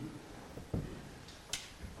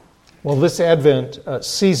Well, this Advent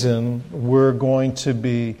season, we're going to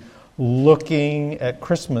be looking at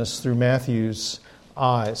Christmas through Matthew's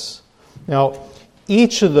eyes. Now,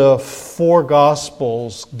 each of the four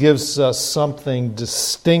Gospels gives us something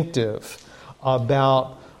distinctive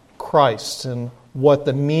about Christ and what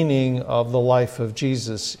the meaning of the life of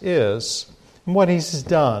Jesus is and what he's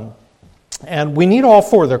done. And we need all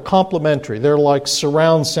four. They're complementary. They're like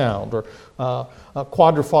surround sound or a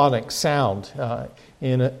quadraphonic sound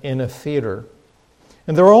in a theater.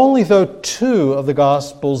 And there are only, though, two of the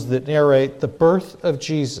Gospels that narrate the birth of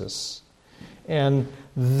Jesus. And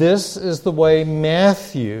this is the way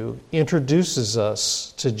Matthew introduces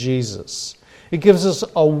us to Jesus. It gives us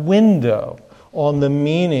a window on the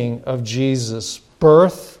meaning of Jesus'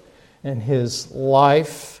 birth and his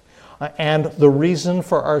life and the reason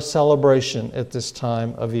for our celebration at this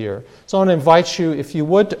time of year. So I want to invite you, if you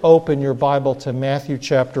would, to open your Bible to Matthew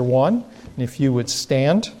chapter 1, and if you would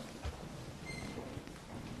stand.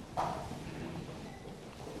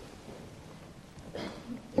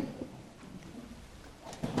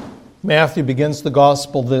 Matthew begins the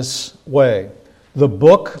Gospel this way. The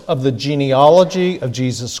book of the genealogy of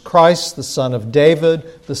Jesus Christ, the son of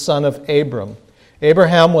David, the son of Abram.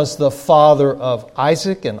 Abraham was the father of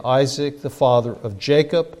Isaac, and Isaac the father of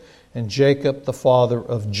Jacob, and Jacob the father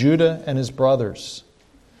of Judah and his brothers.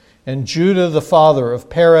 And Judah the father of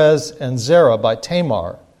Perez and Zerah by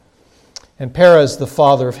Tamar. And Perez the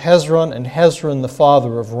father of Hezron, and Hezron the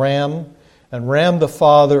father of Ram, and Ram the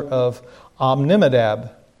father of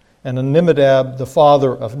Amminadab, and Amminadab the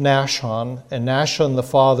father of Nahshon, and Nahshon the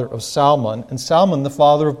father of Salmon, and Salmon the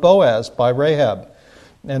father of Boaz by Rahab,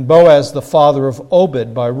 and Boaz the father of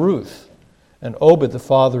Obed by Ruth, and Obed the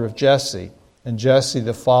father of Jesse, and Jesse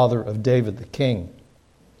the father of David the king.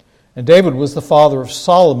 And David was the father of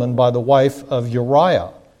Solomon by the wife of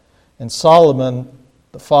Uriah, and Solomon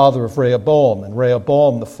the father of Rehoboam, and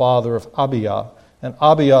Rehoboam the father of Abijah, and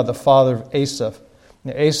Abijah the father of Asaph,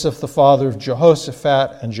 and Asaph the father of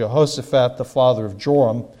Jehoshaphat, and Jehoshaphat the father of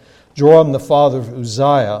Joram, Joram the father of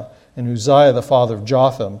Uzziah, and Uzziah the father of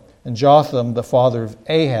Jotham, and Jotham the father of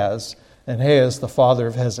Ahaz, and Ahaz the father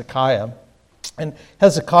of Hezekiah, and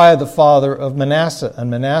Hezekiah the father of Manasseh, and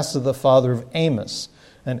Manasseh the father of Amos,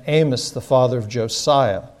 and Amos the father of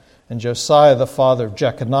Josiah, and Josiah the father of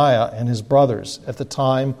Jeconiah and his brothers at the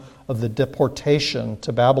time of the deportation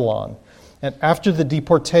to Babylon. And after the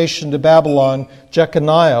deportation to Babylon,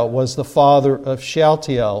 Jeconiah was the father of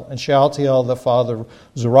Shealtiel, and Shealtiel the father of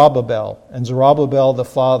Zerubbabel, and Zerubbabel the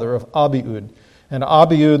father of Abiud, and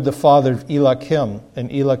Abiud the father of Eliakim,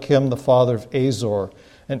 and Eliakim the father of Azor,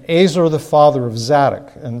 and Azor the father of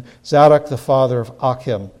Zadok, and Zadok the father of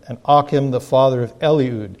Achim, and Achim the father of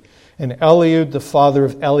Eliud, and Eliud the father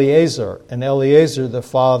of Eleazar, and Eleazar the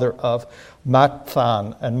father of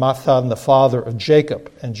Matthan, and Matthan the father of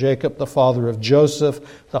Jacob, and Jacob the father of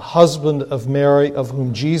Joseph, the husband of Mary, of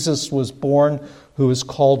whom Jesus was born, who is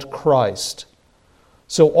called Christ.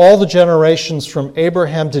 So all the generations from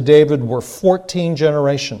Abraham to David were 14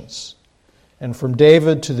 generations. And from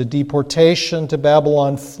David to the deportation to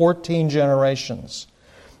Babylon, 14 generations.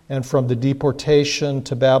 And from the deportation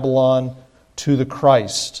to Babylon to the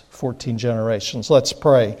Christ, 14 generations. Let's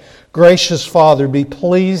pray. Gracious Father, be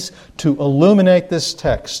pleased to illuminate this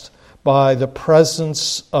text by the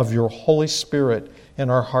presence of your Holy Spirit in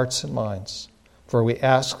our hearts and minds. For we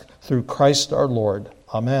ask through Christ our Lord.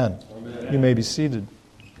 Amen. Amen. You may be seated.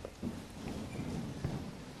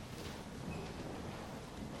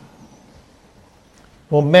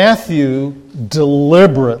 Well, Matthew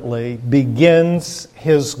deliberately begins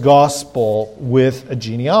his gospel with a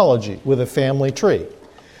genealogy, with a family tree.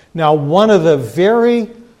 Now, one of the very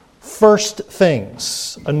first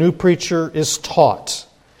things a new preacher is taught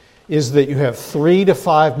is that you have 3 to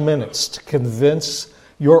 5 minutes to convince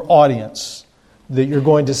your audience that you're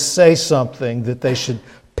going to say something that they should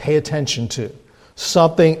pay attention to,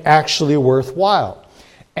 something actually worthwhile.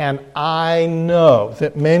 And I know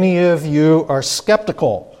that many of you are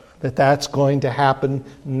skeptical that that's going to happen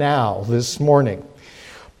now, this morning.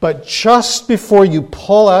 But just before you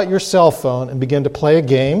pull out your cell phone and begin to play a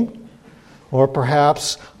game, or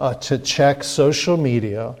perhaps to check social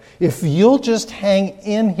media, if you'll just hang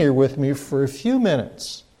in here with me for a few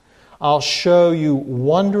minutes, I'll show you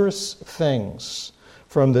wondrous things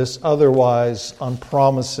from this otherwise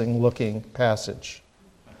unpromising looking passage.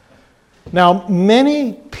 Now,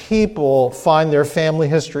 many people find their family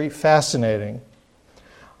history fascinating.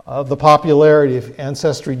 The popularity of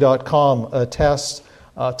Ancestry.com attests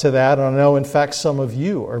to that, and I know, in fact, some of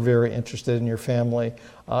you are very interested in your family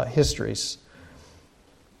histories.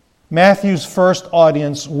 Matthew's first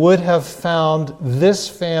audience would have found this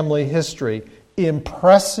family history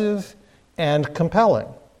impressive and compelling.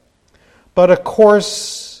 But of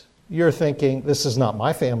course, you're thinking, this is not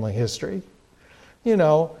my family history. You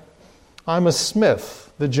know, I'm a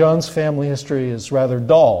Smith. The Jones family history is rather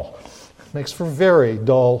dull. Makes for very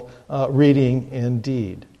dull reading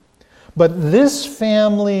indeed. But this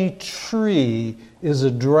family tree is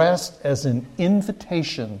addressed as an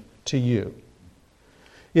invitation to you.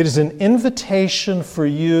 It is an invitation for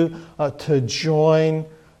you to join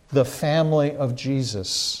the family of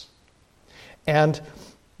Jesus. And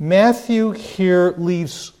Matthew here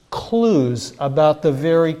leaves clues about the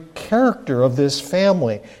very character of this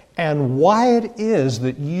family and why it is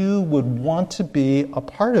that you would want to be a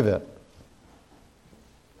part of it.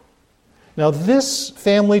 Now, this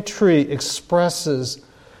family tree expresses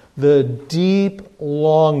the deep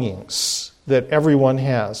longings that everyone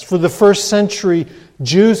has. For the first century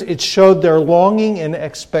Jews, it showed their longing and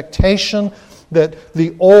expectation that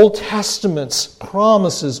the Old Testament's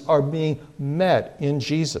promises are being met in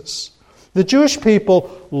Jesus. The Jewish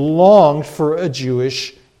people longed for a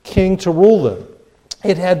Jewish king to rule them.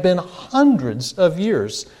 It had been hundreds of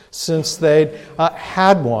years since they'd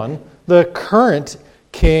had one. The current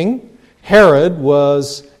king, Herod,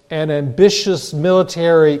 was an ambitious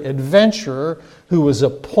military adventurer who was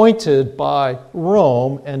appointed by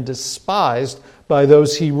Rome and despised by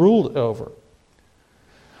those he ruled over.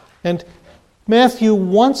 And Matthew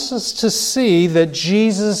wants us to see that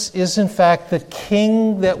Jesus is in fact the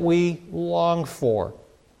king that we long for.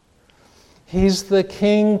 He's the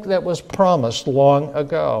king that was promised long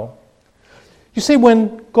ago. You see,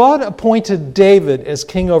 when God appointed David as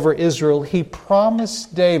king over Israel, he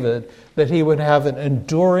promised David that he would have an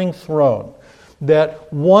enduring throne,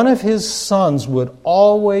 that one of his sons would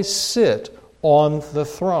always sit on the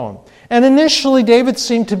throne. And initially, David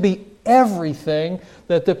seemed to be everything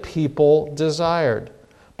that the people desired.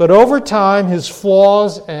 But over time, his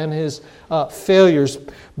flaws and his failures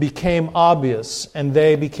became obvious, and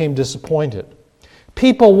they became disappointed.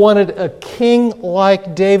 People wanted a king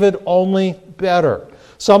like David, only better.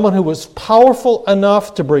 Someone who was powerful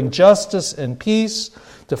enough to bring justice and peace,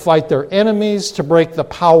 to fight their enemies, to break the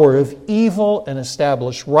power of evil and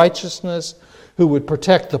establish righteousness, who would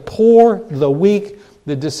protect the poor, the weak,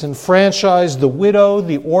 the disenfranchised, the widow,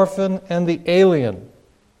 the orphan, and the alien.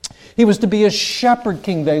 He was to be a shepherd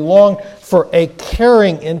king. They longed for a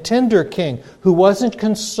caring and tender king who wasn't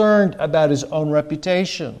concerned about his own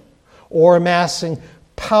reputation or amassing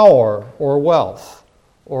power or wealth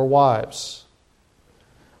or wives.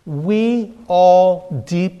 We all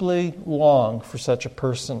deeply long for such a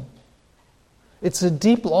person. It's a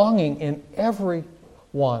deep longing in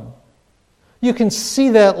everyone. You can see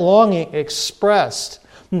that longing expressed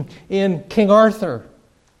in King Arthur,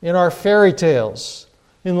 in our fairy tales,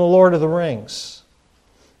 in The Lord of the Rings.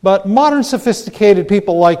 But modern sophisticated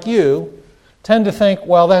people like you tend to think,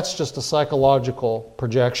 well, that's just a psychological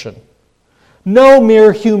projection. No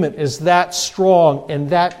mere human is that strong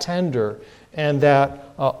and that tender and that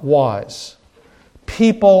wise.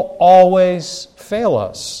 People always fail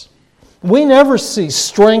us. We never see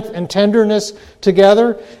strength and tenderness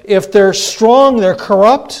together. If they're strong, they're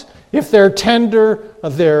corrupt. If they're tender,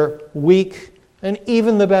 they're weak. And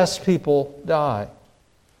even the best people die.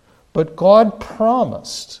 But God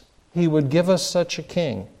promised He would give us such a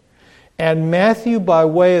king. And Matthew, by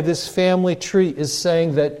way of this family tree, is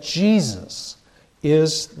saying that Jesus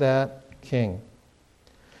is that king.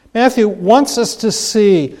 Matthew wants us to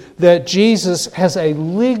see that Jesus has a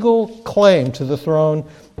legal claim to the throne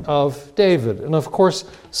of David. And of course,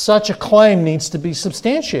 such a claim needs to be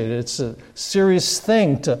substantiated. It's a serious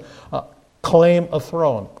thing to claim a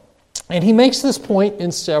throne. And he makes this point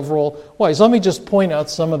in several ways. Let me just point out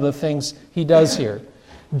some of the things he does here.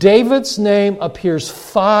 David's name appears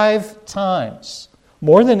 5 times,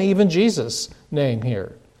 more than even Jesus' name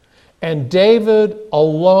here. And David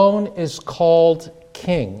alone is called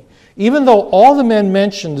king, even though all the men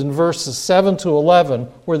mentioned in verses 7 to 11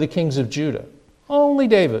 were the kings of Judah. Only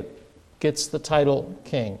David gets the title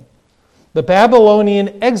king. The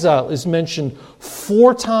Babylonian exile is mentioned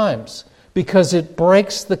 4 times because it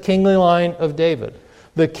breaks the kingly line of David.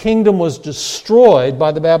 The kingdom was destroyed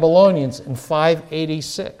by the Babylonians in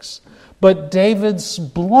 586. But David's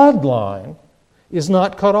bloodline is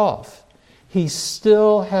not cut off. He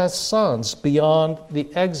still has sons beyond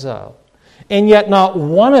the exile. And yet not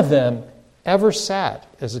one of them ever sat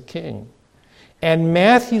as a king. And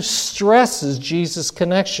Matthew stresses Jesus'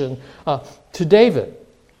 connection to David.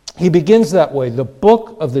 He begins that way, the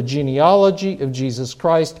book of the genealogy of Jesus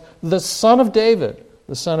Christ, the son of David,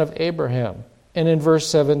 the son of Abraham. and in verse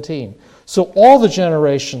 17. So all the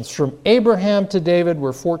generations from Abraham to David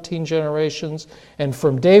were 14 generations, and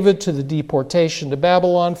from David to the deportation to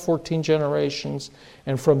Babylon, 14 generations,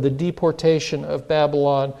 and from the deportation of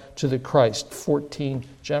Babylon to the Christ, 14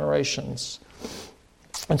 generations.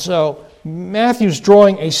 And so Matthew's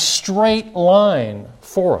drawing a straight line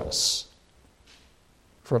for us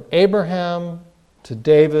from Abraham to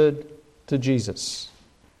David to Jesus,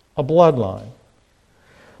 a bloodline.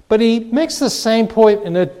 But he makes the same point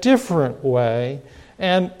in a different way,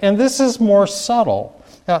 and this is more subtle,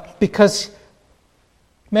 because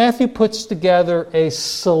Matthew puts together a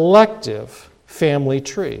selective family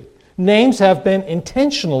tree. Names have been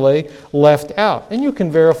intentionally left out, and you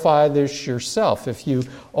can verify this yourself if you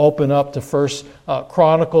open up to First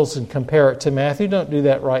Chronicles and compare it to Matthew. Don't do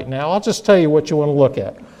that right now. I'll just tell you what you want to look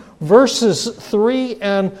at. Verses 3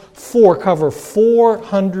 and 4 cover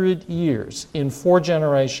 400 years in 4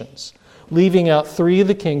 generations, leaving out 3 of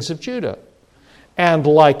the kings of Judah. And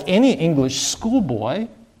like any English schoolboy,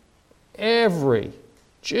 every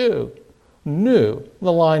Jew knew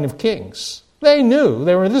the line of kings. They knew.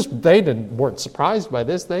 They weren't surprised by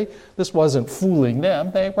this. This wasn't fooling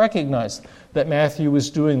them. They recognized that Matthew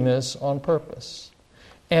was doing this on purpose.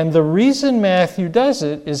 And the reason Matthew does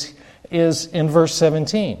it is in verse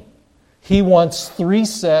 17. He wants 3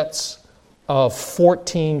 sets of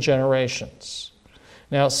 14 generations.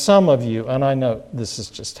 Now, some of you, and I know this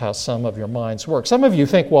is just how some of your minds work, some of you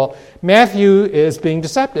think, well, Matthew is being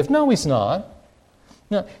deceptive. No, he's not.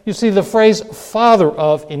 No, you see, the phrase father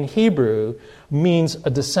of in Hebrew means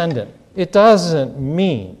a descendant. It doesn't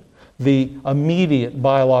mean the immediate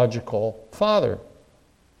biological father.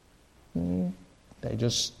 They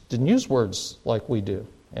just didn't use words like we do,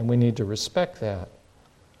 and we need to respect that.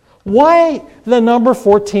 Why the number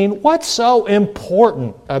 14? What's so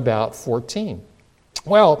important about 14?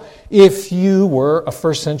 Well, if you were a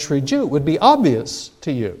first century Jew, it would be obvious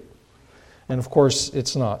to you. And of course,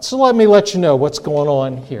 it's not. So let me let you know what's going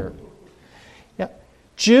on here. Yeah.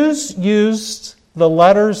 Jews used the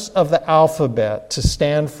letters of the alphabet to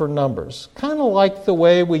stand for numbers, kind of like the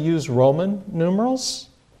way we use Roman numerals.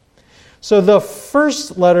 So the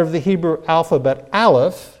first letter of the Hebrew alphabet,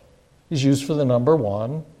 Aleph, is used for the number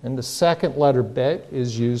 1, and the second letter, Bet,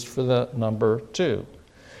 is used for the number 2.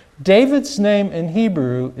 David's name in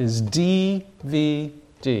Hebrew is DVD.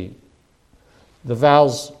 The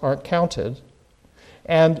vowels aren't counted.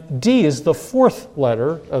 And D is the 4th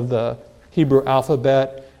letter of the Hebrew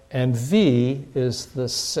alphabet, and V is the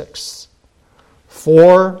 6th.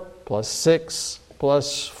 4 plus 6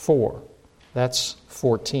 plus 4. That's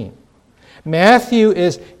 14. Matthew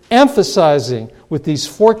is emphasizing with these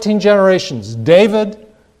 14 generations, David,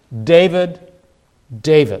 David,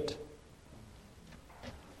 David.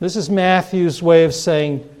 This is Matthew's way of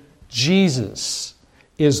saying Jesus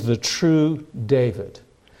is the true David.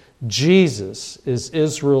 Jesus is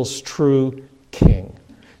Israel's true king.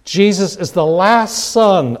 Jesus is the last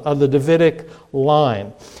son of the Davidic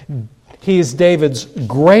line. He is David's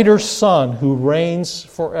greater son who reigns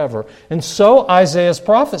forever. And so Isaiah's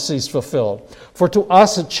prophecy is fulfilled. For to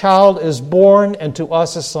us a child is born, and to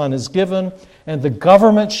us a son is given, and the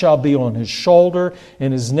government shall be on his shoulder,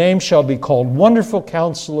 and his name shall be called Wonderful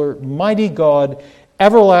Counselor, Mighty God,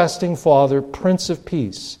 Everlasting Father, Prince of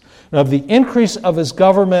Peace. And of the increase of his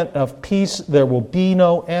government of peace there will be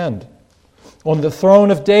no end. On the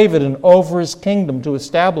throne of David and over his kingdom to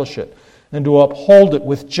establish it, and to uphold it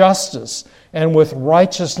with justice and with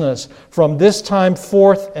righteousness from this time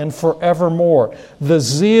forth and forevermore. The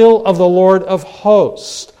zeal of the Lord of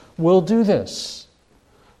hosts will do this.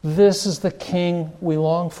 This is the King we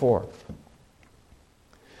long for.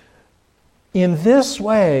 In this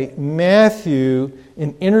way, Matthew,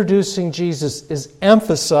 in introducing Jesus, is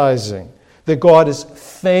emphasizing that God is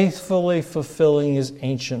faithfully fulfilling his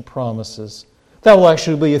ancient promises. That will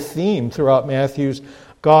actually be a theme throughout Matthew's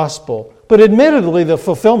gospel. But admittedly, the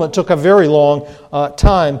fulfillment took a very long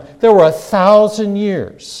time. There were 1,000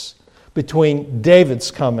 years between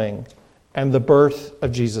David's coming and the birth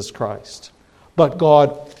of Jesus Christ. But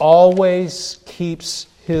God always keeps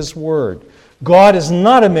his word. God is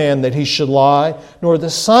not a man that he should lie, nor the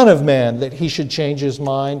Son of Man that he should change his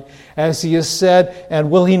mind. As he has said, and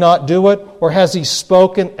will he not do it? Or has he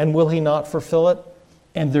spoken, and will he not fulfill it?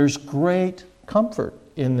 And there's great comfort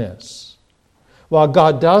in this. While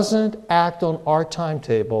God doesn't act on our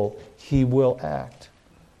timetable, he will act.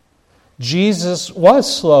 Jesus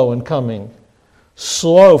was slow in coming,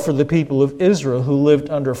 slow for the people of Israel who lived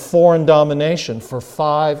under foreign domination for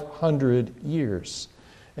 500 years.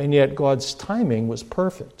 And yet God's timing was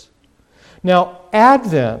perfect. Now,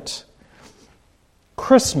 Advent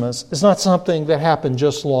Christmas is not something that happened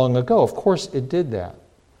just long ago. Of course it did that.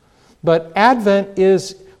 But Advent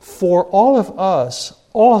is, for all of us,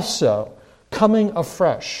 also coming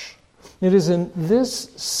afresh. It is in this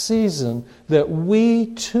season that we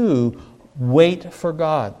too wait for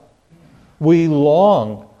God. We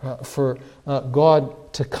long for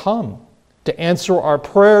God to come, to answer our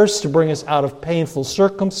prayers, to bring us out of painful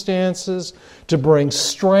circumstances, to bring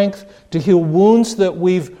strength, to heal wounds that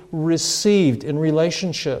we've received in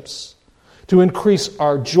relationships, to increase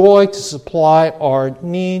our joy, to supply our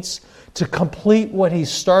needs, to complete what He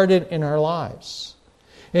started in our lives.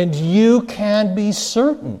 And you can be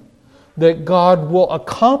certain that God will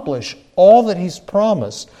accomplish all that He's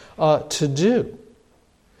promised to do.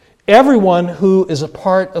 Everyone who is a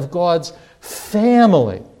part of God's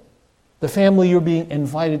family, the family you're being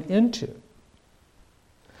invited into,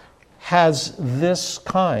 has this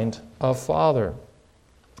kind of Father.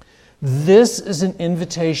 This is an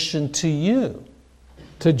invitation to you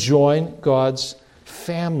to join God's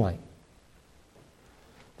family.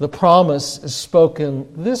 The promise is spoken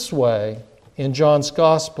this way in John's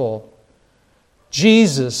Gospel.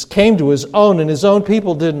 Jesus came to His own, and His own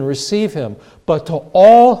people didn't receive Him. But to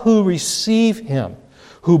all who receive Him,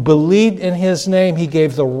 who believed in His name, He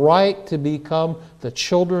gave the right to become the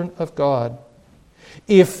children of God.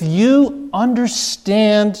 If you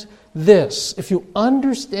understand this, if you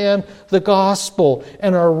understand the gospel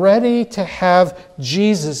and are ready to have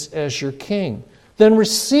Jesus as your King, then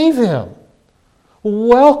receive Him.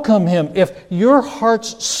 Welcome Him. If your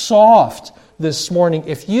heart's soft this morning,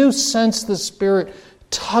 if you sense the Spirit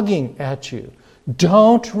tugging at you,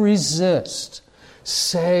 don't resist.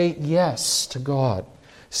 Say yes to God.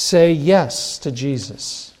 Say yes to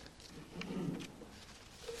Jesus.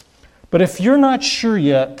 But if you're not sure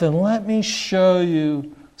yet, then let me show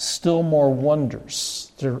you still more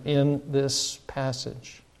wonders that are in this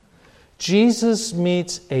passage. Jesus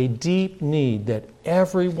meets a deep need that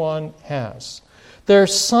everyone has.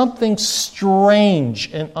 There's something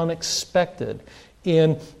strange and unexpected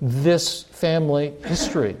in this family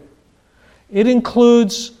history. It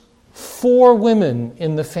includes 4 women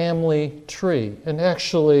in the family tree. And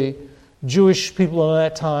actually, Jewish people at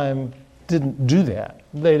that time didn't do that.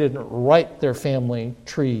 They didn't write their family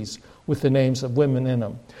trees with the names of women in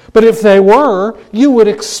them. But if they were, you would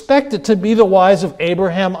expect it to be the wives of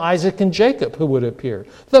Abraham, Isaac, and Jacob who would appear.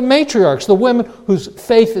 The matriarchs, the women whose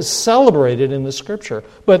faith is celebrated in the Scripture,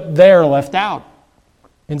 but they're left out.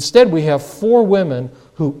 Instead, we have 4 women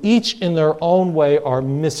who each in their own way are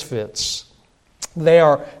misfits. They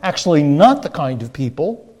are actually not the kind of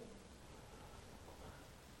people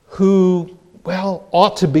who,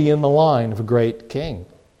 ought to be in the line of a great king.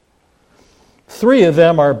 3 of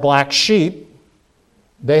them are black sheep.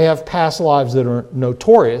 They have past lives that are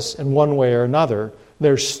notorious in one way or another.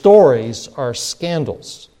 Their stories are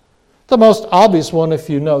scandals. The most obvious one,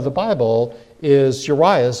 if you know the Bible, is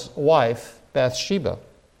Uriah's wife, Bathsheba.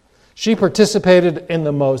 She participated in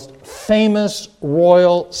the most famous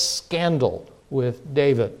royal scandal with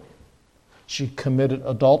David. She committed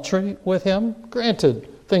adultery with him. Granted,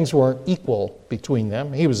 things weren't equal between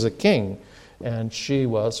them. He was a king, and she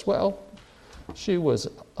was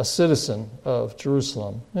a citizen of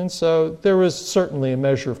Jerusalem. And so there was certainly a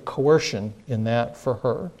measure of coercion in that for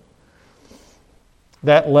her.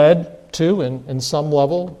 That led to, in some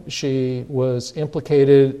level, she was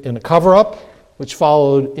implicated in a cover-up, which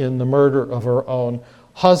followed in the murder of her own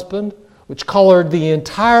husband, which colored the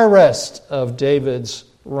entire rest of David's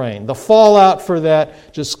reign. The fallout for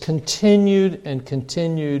that just continued and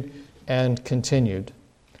continued and continued.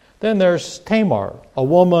 Then there's Tamar, a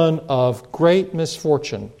woman of great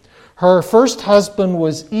misfortune. Her first husband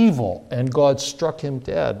was evil, and God struck him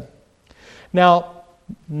dead. Now,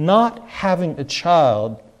 not having a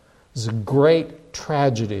child is a great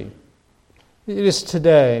tragedy. It is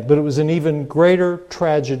today, but it was an even greater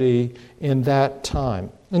tragedy in that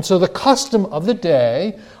time. And so the custom of the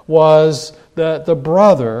day was that the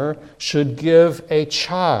brother should give a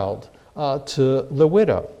child to the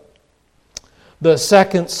widow. The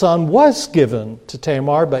second son was given to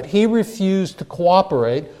Tamar, but he refused to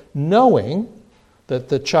cooperate, knowing that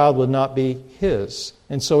the child would not be his.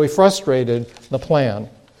 And so he frustrated the plan.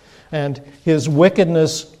 And his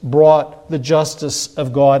wickedness brought the justice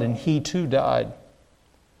of God, and he too died.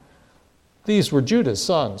 These were Judah's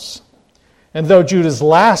sons. And though Judah's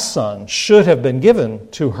last son should have been given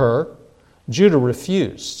to her, Judah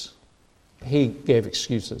refused. He gave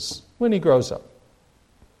excuses when he grows up.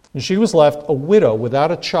 And she was left a widow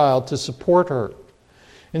without a child to support her.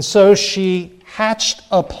 And so she hatched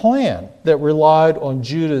a plan that relied on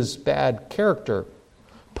Judah's bad character,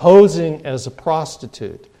 posing as a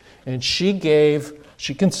prostitute. And she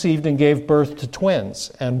conceived and gave birth to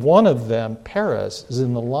twins. And one of them, Perez, is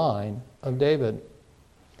in the line of David.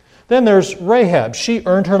 Then there's Rahab. She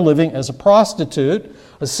earned her living as a prostitute,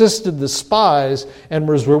 assisted the spies, and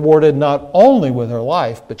was rewarded not only with her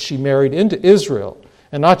life, but she married into Israel.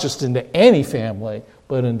 And not just into any family,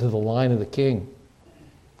 but into the line of the king.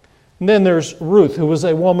 And then there's Ruth, who was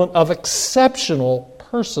a woman of exceptional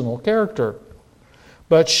personal character.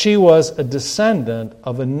 But she was a descendant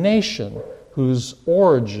of a nation whose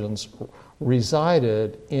origins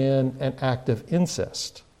resided in an act of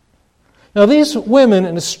incest. Now, these women,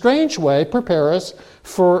 in a strange way, prepare us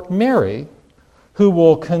for Mary, who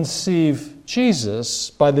will conceive Jesus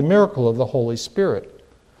by the miracle of the Holy Spirit.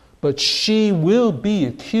 But she will be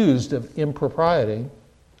accused of impropriety.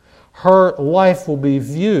 Her life will be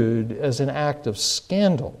viewed as an act of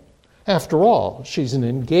scandal. After all, she's an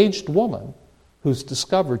engaged woman who's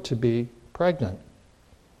discovered to be pregnant.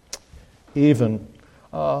 Even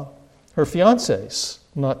her fiancé's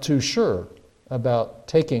not too sure about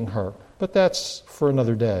taking her, but that's for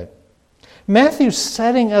another day. Matthew's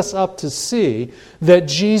setting us up to see that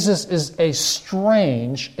Jesus is a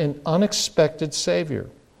strange and unexpected Savior.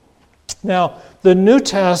 Now, the New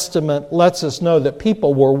Testament lets us know that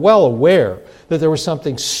people were well aware that there was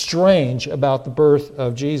something strange about the birth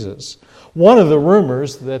of Jesus. One of the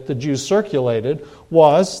rumors that the Jews circulated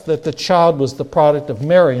was that the child was the product of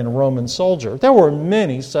Mary and a Roman soldier. There were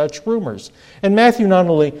many such rumors. And Matthew not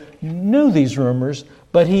only knew these rumors,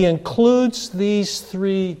 but he includes these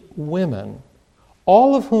three women,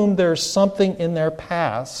 all of whom there's something in their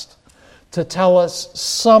past to tell us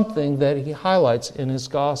something that he highlights in his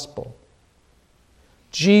gospel.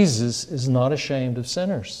 Jesus is not ashamed of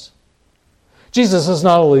sinners. Jesus is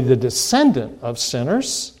not only the descendant of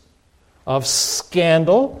sinners, of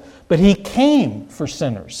scandal, but he came for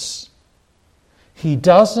sinners. He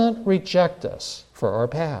doesn't reject us for our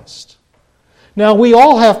past. Now, we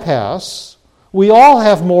all have pasts. We all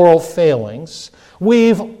have moral failings.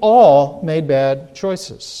 We've all made bad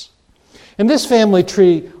choices. And this family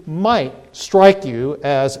tree might strike you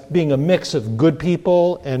as being a mix of good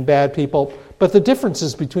people and bad people, but the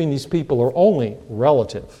differences between these people are only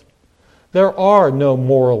relative. There are no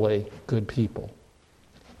morally good people.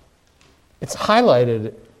 It's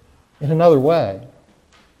highlighted in another way.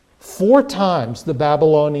 4 times the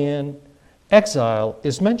Babylonian exile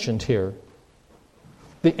is mentioned here.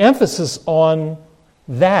 The emphasis on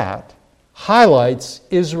that highlights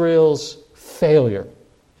Israel's failure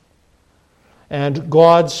and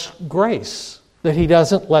God's grace that he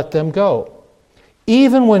doesn't let them go.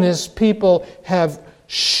 Even when his people have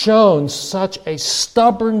shown such a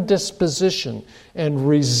stubborn disposition and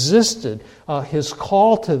resisted his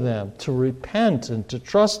call to them to repent and to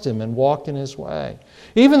trust him and walk in his way.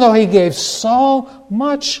 Even though he gave so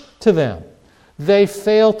much to them, they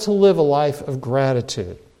failed to live a life of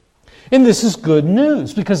gratitude. And this is good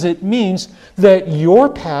news because it means that your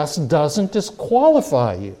past doesn't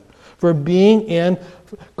disqualify you for being in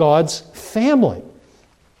God's family.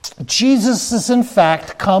 Jesus has in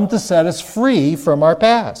fact come to set us free from our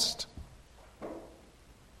past.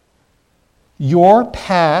 Your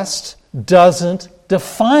past doesn't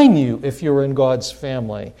define you if you're in God's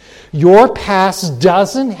family. Your past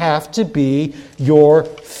doesn't have to be your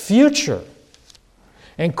future.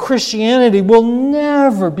 And Christianity will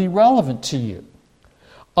never be relevant to you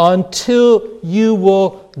until you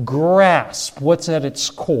will grasp what's at its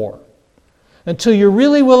core. Until you're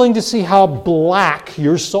really willing to see how black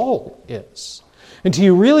your soul is. Until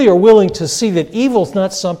you really are willing to see that evil's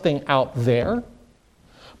not something out there,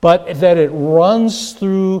 but that it runs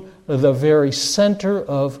through the very center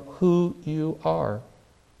of who you are.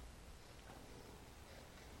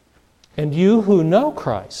 And you who know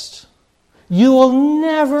Christ, you will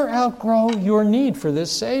never outgrow your need for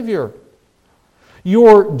this Savior.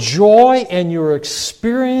 Your joy and your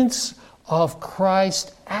experience of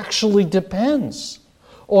Christ actually depends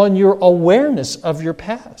on your awareness of your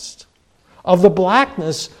past, of the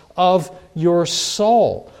blackness of your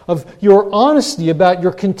soul, of your honesty about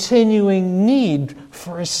your continuing need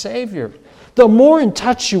for a Savior. The more in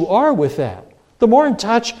touch you are with that, the more in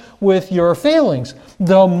touch with your failings,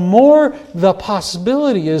 the more the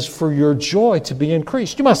possibility is for your joy to be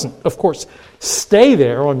increased. You mustn't, of course, stay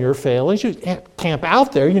there on your failings. You can't camp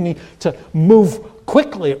out there. You need to move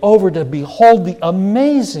quickly over to behold the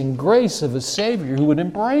amazing grace of a Savior who would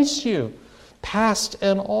embrace you, past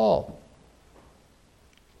and all.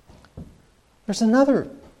 There's another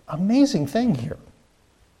amazing thing here.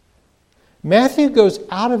 Matthew goes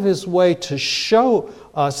out of his way to show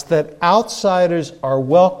us that outsiders are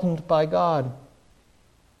welcomed by God.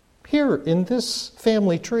 here in this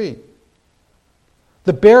family tree.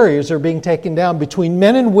 The barriers are being taken down between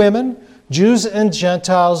men and women, Jews and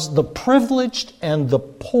Gentiles, the privileged and the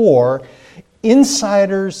poor,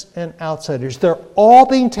 insiders and outsiders. They're all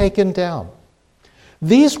being taken down.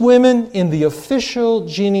 These women in the official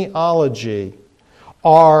genealogy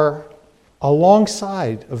are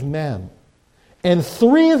alongside of men. And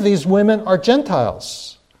 3 of these women are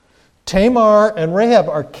Gentiles. Tamar and Rahab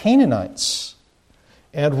are Canaanites,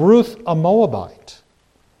 and Ruth a Moabite.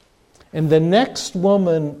 And the next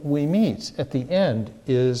woman we meet at the end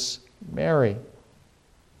is Mary.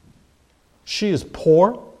 She is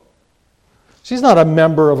poor. She's not a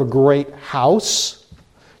member of a great house.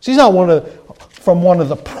 She's not from one of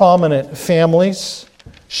the prominent families.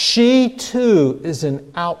 She too is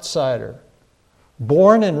an outsider,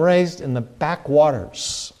 born and raised in the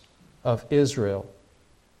backwaters of Israel.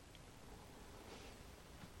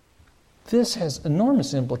 This has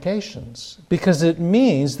enormous implications because it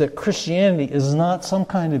means that Christianity is not some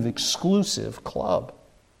kind of exclusive club.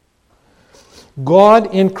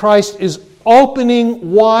 God in Christ is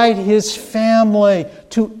opening wide His family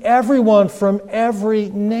to everyone from every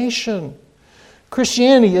nation.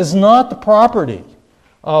 Christianity is not the property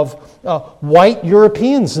of white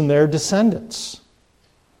Europeans and their descendants.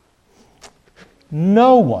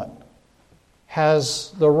 No one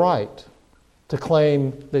has the right to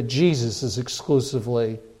claim that Jesus is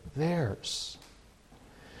exclusively theirs.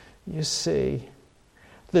 You see,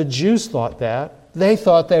 the Jews thought that. They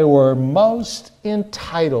thought they were most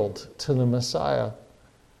entitled to the Messiah,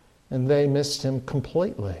 and they missed Him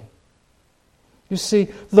completely. You see,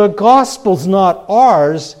 the gospel's not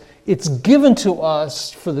ours. It's given to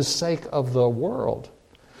us for the sake of the world.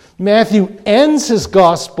 Matthew ends his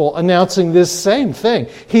gospel announcing this same thing.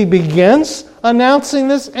 He begins announcing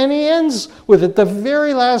this and he ends with it. The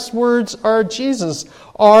very last words are Jesus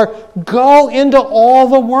are, "Go into all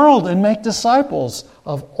the world and make disciples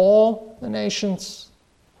of all the nations."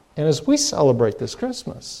 And as we celebrate this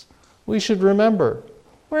Christmas, we should remember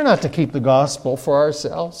we're not to keep the gospel for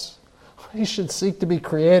ourselves. We should seek to be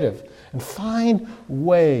creative and find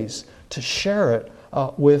ways to share it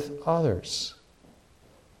with others.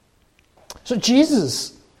 So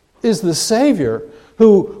Jesus is the Savior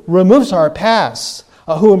who removes our past,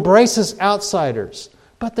 who embraces outsiders.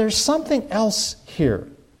 But there's something else here.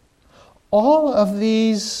 All of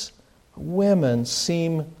these women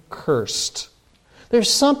seem cursed. There's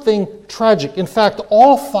something tragic. In fact,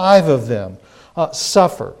 all 5 of them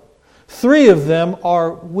suffer. 3 of them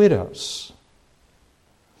are widows.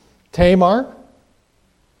 Tamar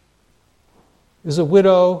is a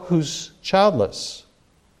widow who's childless.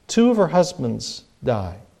 2 of her husbands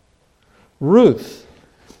die. Ruth,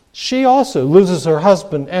 she also loses her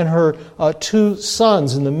husband and her 2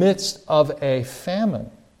 sons in the midst of a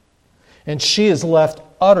famine. And she is left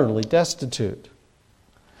utterly destitute.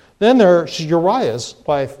 Then there's Uriah's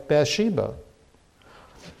wife, Bathsheba,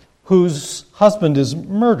 whose husband is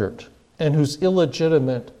murdered and whose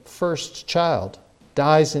illegitimate first child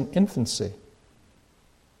dies in infancy.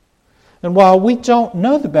 And while we don't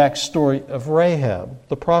know the backstory of Rahab,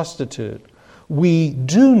 the prostitute, we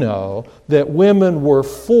do know that women were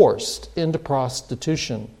forced into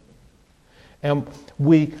prostitution. And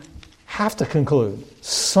we have to conclude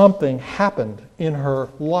something happened in her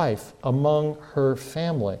life among her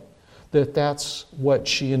family, that's what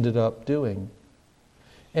she ended up doing.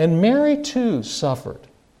 And Mary too suffered.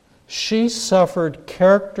 She suffered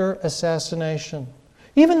character assassination.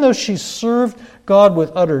 Even though she served God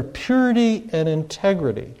with utter purity and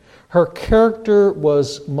integrity, her character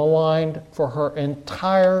was maligned for her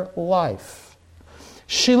entire life.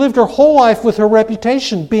 She lived her whole life with her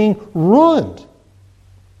reputation being ruined.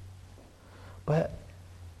 But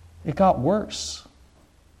it got worse.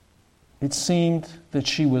 It seemed that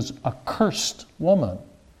she was a cursed woman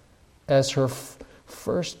as her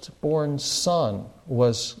firstborn son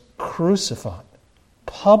was crucified,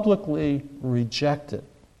 publicly rejected.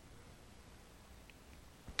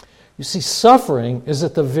 You see, suffering is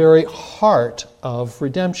at the very heart of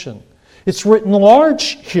redemption. It's written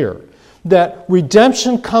large here that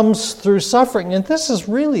redemption comes through suffering, and this is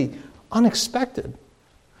really unexpected.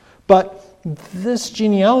 But this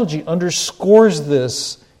genealogy underscores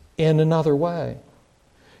this in another way.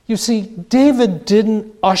 You see, David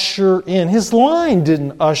didn't usher in, his line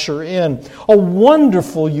didn't usher in a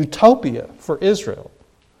wonderful utopia for Israel.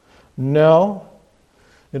 No,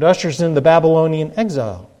 it ushers in the Babylonian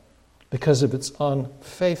exile because of its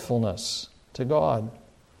unfaithfulness to God.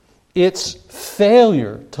 Its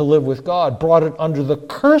failure to live with God brought it under the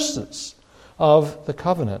curses of the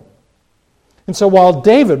covenant. And so while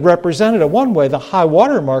David represented in one way the high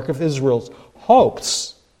watermark of Israel's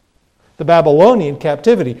hopes, the Babylonian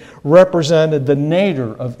captivity represented the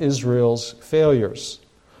nadir of Israel's failures,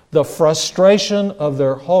 the frustration of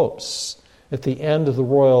their hopes at the end of the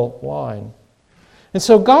royal line. And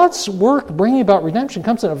so God's work bringing about redemption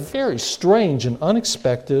comes in a very strange and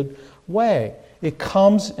unexpected way. It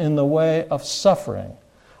comes in the way of suffering,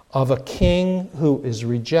 of a king who is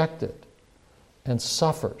rejected and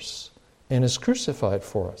suffers and is crucified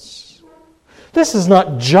for us. This is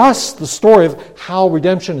not just the story of how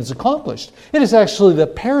redemption is accomplished. It is actually the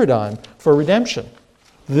paradigm for redemption.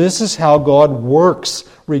 This is how God works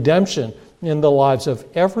redemption in the lives of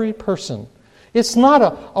every person. It's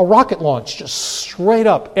not a rocket launch, just straight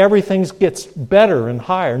up, everything gets better and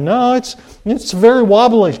higher. No, it's very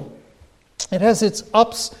wobbly. It has its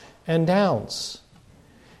ups and downs.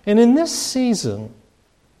 And in this season,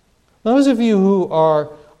 those of you who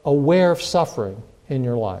are aware of suffering in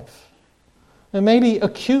your life, and maybe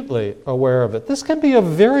acutely aware of it, this can be a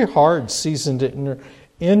very hard season to enter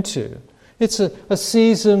into. It's a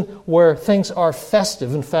season where things are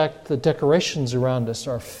festive. In fact, the decorations around us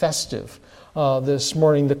are festive. This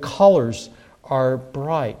morning, the colors are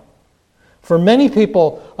bright. For many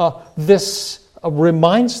people, this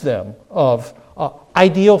reminds them of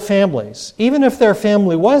ideal families, even if their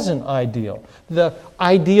family wasn't ideal. The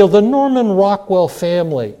Norman Rockwell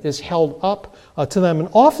family is held up to them, and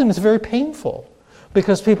often it's very painful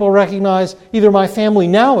because people recognize either my family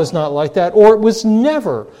now is not like that or it was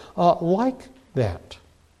never like that.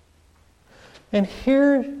 And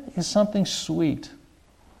here is something sweet.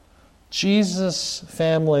 Jesus'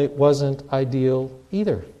 family wasn't ideal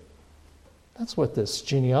either. That's what this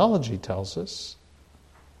genealogy tells us.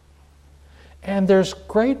 And there's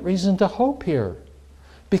great reason to hope here,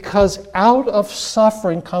 because out of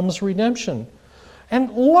suffering comes redemption.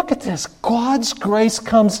 And look at this. God's grace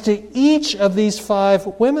comes to each of these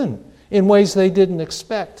 5 women in ways they didn't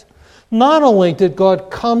expect. Not only did God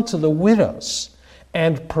come to the widows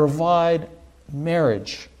and provide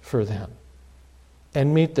marriage for them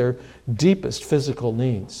and meet their deepest physical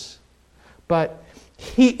needs, but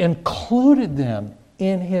He included them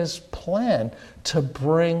in His plan to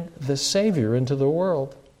bring the Savior into the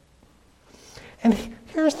world. And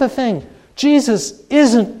here's the thing. Jesus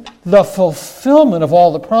isn't the fulfillment of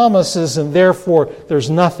all the promises, and therefore there's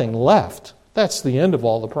nothing left. That's the end of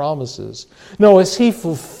all the promises. No, as He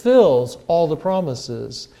fulfills all the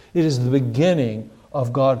promises, it is the beginning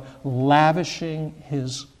of God lavishing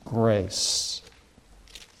His grace.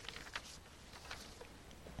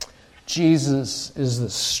 Jesus is the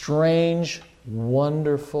strange,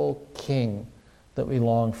 wonderful King that we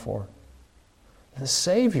long for. The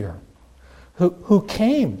Savior who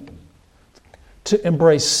came to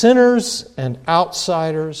embrace sinners and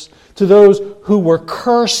outsiders, to those who were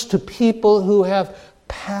cursed, to people who have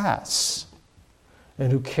past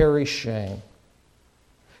and who carry shame.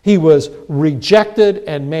 He was rejected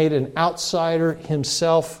and made an outsider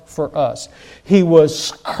Himself for us. He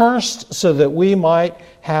was cursed so that we might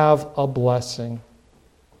have a blessing,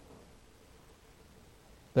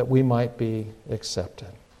 that we might be accepted.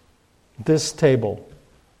 This table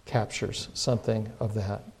captures something of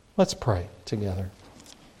that. Let's pray together.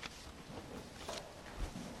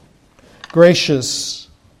 Gracious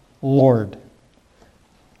Lord,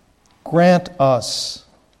 grant us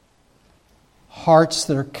hearts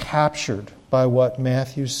that are captured by what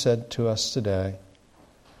Matthew said to us today,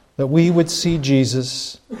 that we would see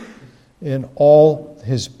Jesus in all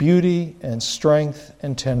His beauty and strength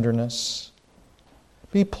and tenderness.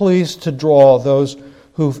 Be pleased to draw those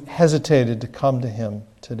who've hesitated to come to Him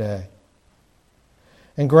today.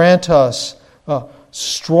 And grant us a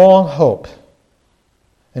strong hope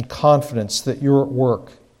and confidence that You're at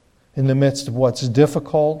work in the midst of what's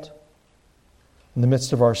difficult, in the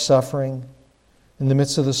midst of our suffering, in the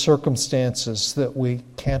midst of the circumstances that we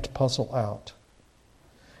can't puzzle out.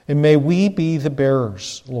 And may we be the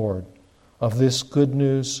bearers, Lord, of this good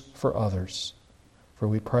news for others. For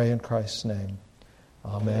we pray in Christ's name.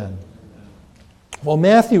 Amen. Well,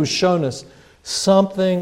 Matthew has shown us something